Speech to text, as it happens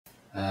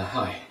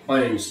Hi, my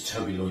name is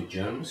Toby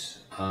Lloyd-Jones.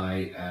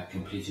 I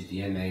completed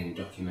the MA in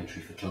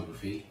documentary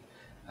photography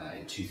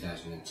in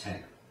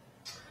 2010.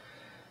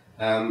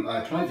 I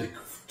applied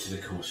to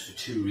the course for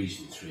two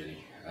reasons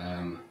really.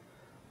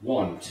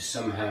 One, to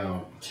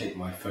somehow take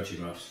my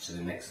photographs to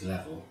the next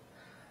level.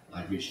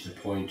 I'd reached a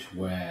point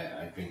where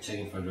I'd been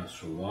taking photographs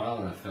for a while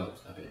and I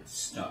felt a bit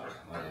stuck.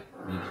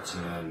 I needed to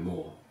learn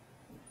more.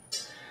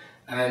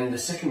 And the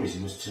second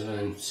reason was to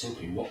learn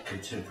simply what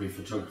contemporary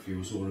photography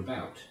was all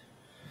about.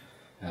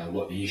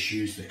 What the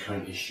issues, the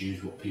current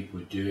issues, what people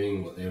were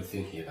doing, what they were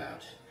thinking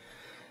about.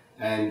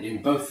 And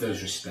in both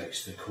those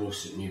respects, the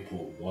course at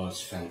Newport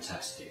was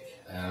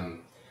fantastic.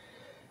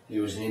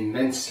 It was an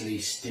immensely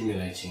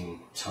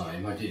stimulating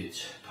time. I did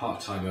it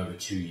part-time over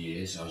 2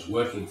 years. I was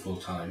working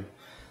full-time,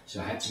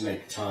 so I had to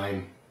make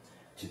time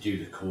to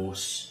do the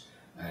course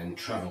and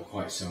travel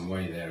quite some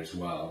way there as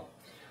well.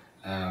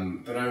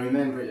 But I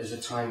remember it as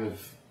a time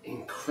of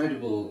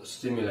incredible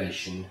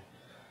stimulation,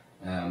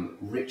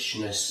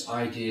 richness,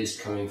 ideas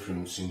coming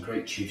from some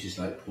great tutors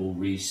like Paul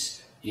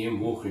Rees, Ian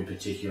Walker in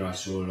particular I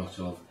saw a lot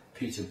of,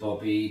 Peter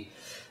Bobby,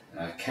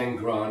 Ken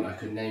Grant, I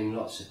could name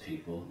lots of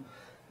people,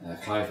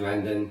 Clive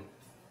Landon,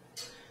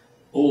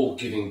 all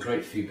giving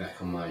great feedback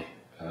on my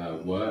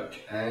work,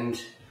 and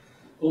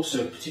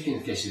also, particularly in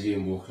the case of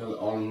Ian Walker,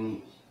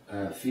 on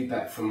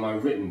feedback from my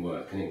written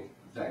work, and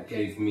that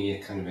gave me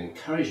a kind of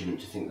encouragement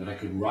to think that I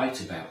could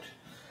write about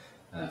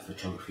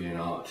photography and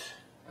art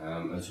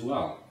as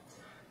well.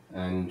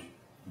 And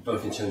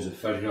both in terms of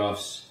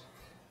photographs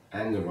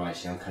and the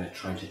writing, I'm kind of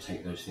trying to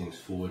take those things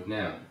forward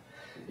now.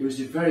 It was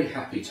a very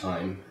happy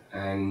time,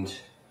 and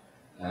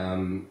as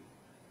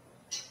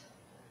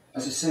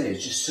I say,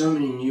 it's just so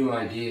many new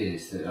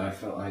ideas that I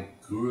felt I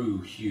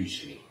grew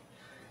hugely.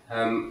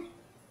 I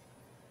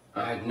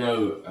had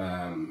no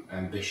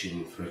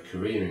ambition for a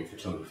career in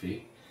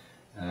photography.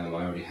 I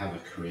already have a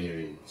career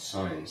in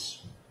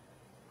science,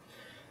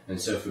 and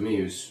so for me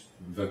it was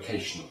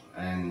vocational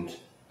and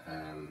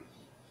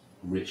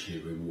richly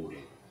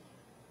rewarding.